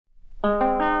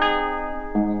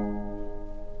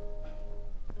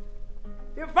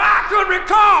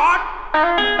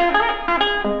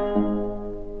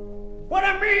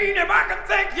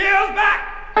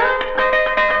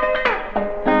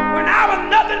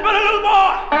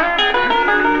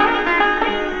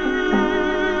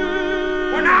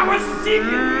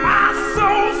seeking my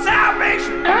soul's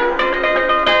salvation.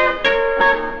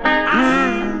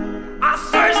 I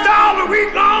searched all the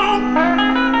week long,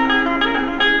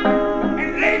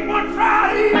 and late one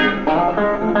Friday,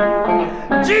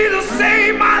 Jesus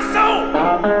saved my soul.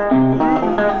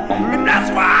 And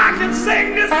that's why I can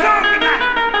sing this song tonight.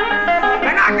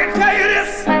 And I can tell you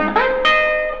this,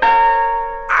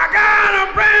 I got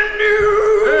a brand new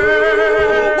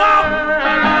walk.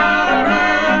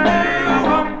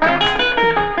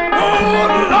 Oh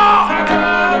Lord,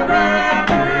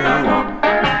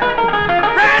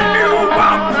 brand new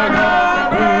walk.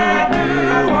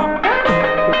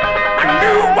 A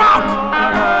new walk.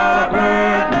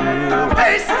 The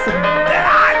places that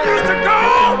I used to go,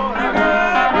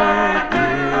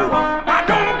 I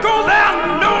don't go there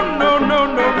no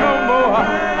more.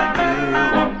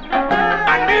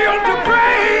 I kneel to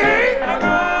pray.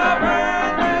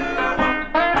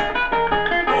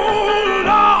 Oh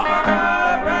Lord,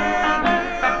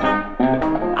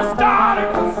 I started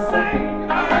to sing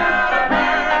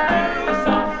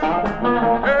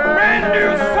brand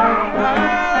new song,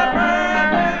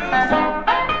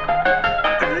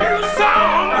 a new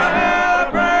song.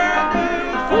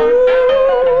 Ooh,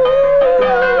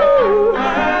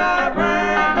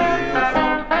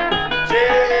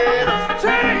 Jesus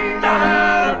changed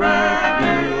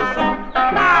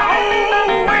my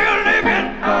whole way of living.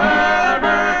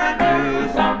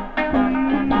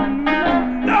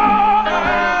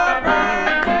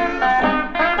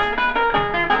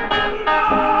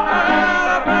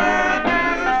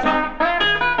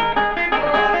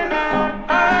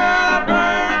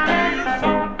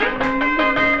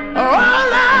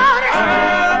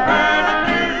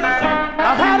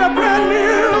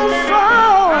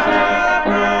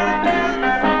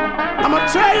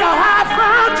 Tell you how I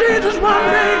found Jesus one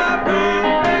day.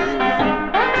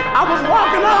 I was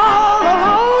walking all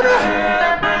alone,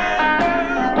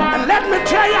 and let me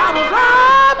tell you, I was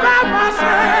all by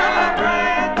myself,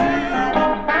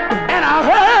 and I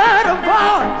heard a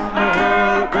voice.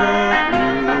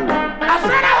 I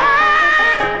said, I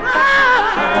heard a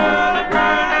voice.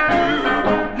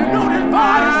 You know, this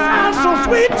voice sounds so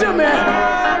sweet to me.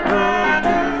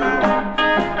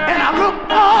 And I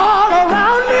looked all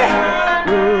around me,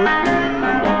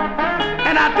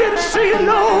 and I didn't see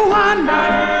no one.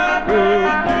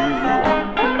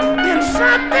 Then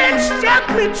something struck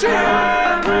me too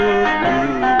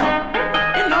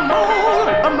in the mole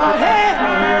of my head,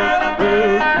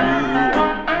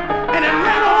 and it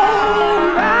went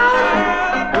on down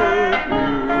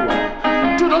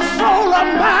to the sole of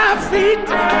my feet.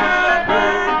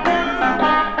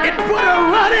 It put a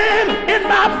running in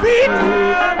my feet.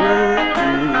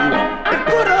 It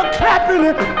put a clapping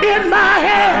in my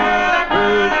head.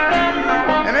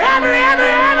 And every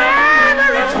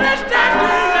since that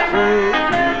day,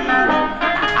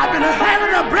 I've been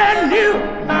having a brand new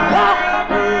walk.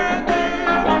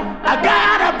 I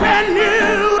got a brand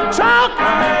new talk.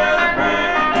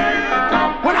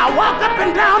 When I walk up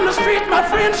and down the street, my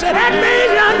friend said, that man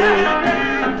yonder,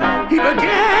 he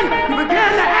began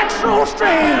to act so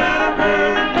strange.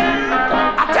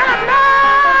 I tell him,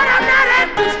 Lord, I'm not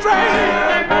acting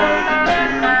strange.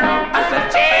 I said,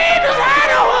 Jesus had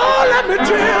a hold of me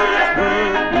till.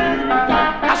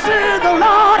 I said, the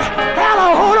Lord had a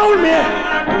hold on me.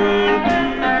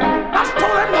 I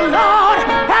told him the Lord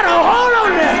had a hold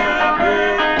on me,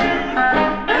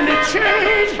 and it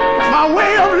changed my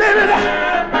way of living.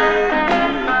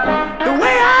 The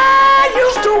way I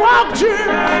used to walk, Jesus.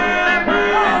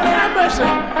 Oh, have mercy.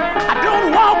 I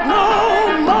don't walk no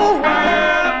more.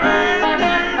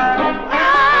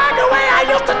 The way I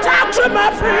used to talk to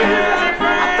my friends,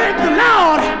 I thank the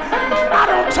Lord I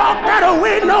don't talk that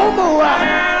way no more.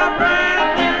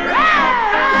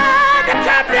 The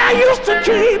company I used to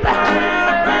keep,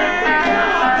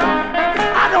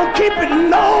 I don't keep it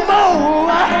no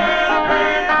more.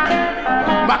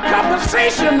 My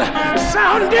conversation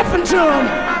sound different to them.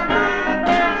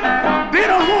 They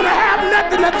don't want to have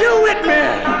nothing to do with me.